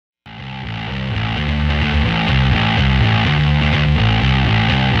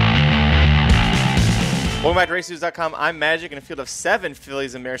Welcome back to RaceNews.com. I'm Magic. In a field of 7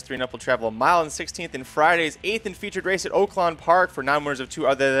 fillies and mares 3 and up will travel a mile and 16th in Friday's 8th and featured race at Oaklawn Park for non-winners of 2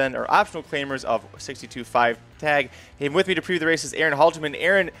 other than or optional claimers of 62.5 tag. And with me to preview the race is Aaron Halterman.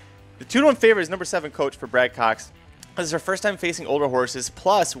 Aaron, the 2-1 favorite is number 7 coach for Brad Cox. This is her first time facing older horses.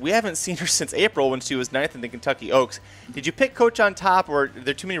 Plus, we haven't seen her since April when she was 9th in the Kentucky Oaks. Did you pick Coach on top, or are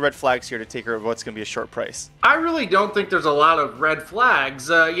there too many red flags here to take her at what's going to be a short price? I really don't think there's a lot of red flags.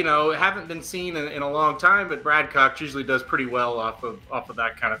 Haven't been seen in a long time, but Brad Cox usually does pretty well off of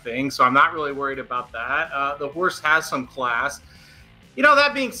that kind of thing. So I'm not really worried about that. The horse has some class.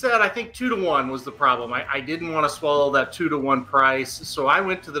 That being said, I think 2-1 was the problem. I didn't want to swallow that 2-1 price, so I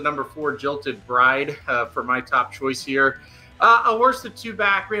went to the number 4 Jilted Bride for my top choice here. A horse that 2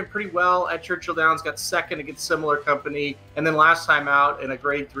 back ran pretty well at Churchill Downs, got second against similar company, and then last time out in a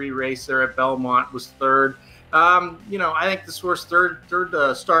Grade 3 race there at Belmont was third. I think this horse third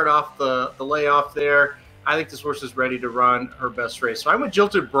to start off the layoff there. I think this horse is ready to run her best race, so I went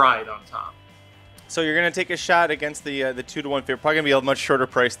Jilted Bride on top. So you're going to take a shot against the 2-1 favorite. Probably going to be a much shorter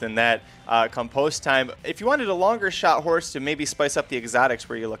price than that come post time. If you wanted a longer shot horse to maybe spice up the exotics,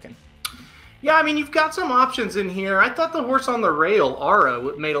 where are you looking? Yeah, I mean, you've got some options in here. I thought the horse on the rail, Aura,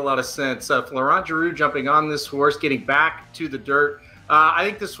 made a lot of sense. Florent Giroux jumping on this horse, getting back to the dirt. I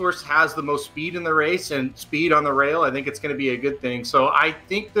think this horse has the most speed in the race, and speed on the rail, I think it's going to be a good thing. So I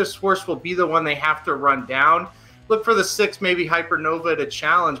think this horse will be the one they have to run down. Look for the 6, maybe Hypernova to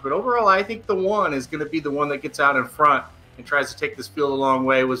challenge, but overall, I think the 1 is going to be the one that gets out in front and tries to take this field a long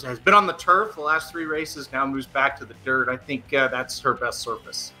way. Has been on the turf the last 3 races, now moves back to the dirt. I think that's her best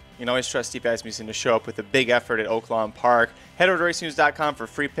surface. You can always trust Steve Asmussen to show up with a big effort at Oaklawn Park. Head over to RaceNews.com for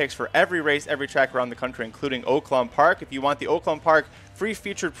free picks for every race, every track around the country, including Oaklawn Park. If you want the Oaklawn Park free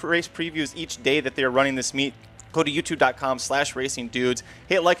featured race previews each day that they are running this meet, go to youtube.com/racingdudes.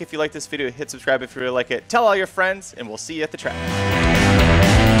 Hit like if you like this video. Hit subscribe if you really like it. Tell all your friends, and we'll see you at the track.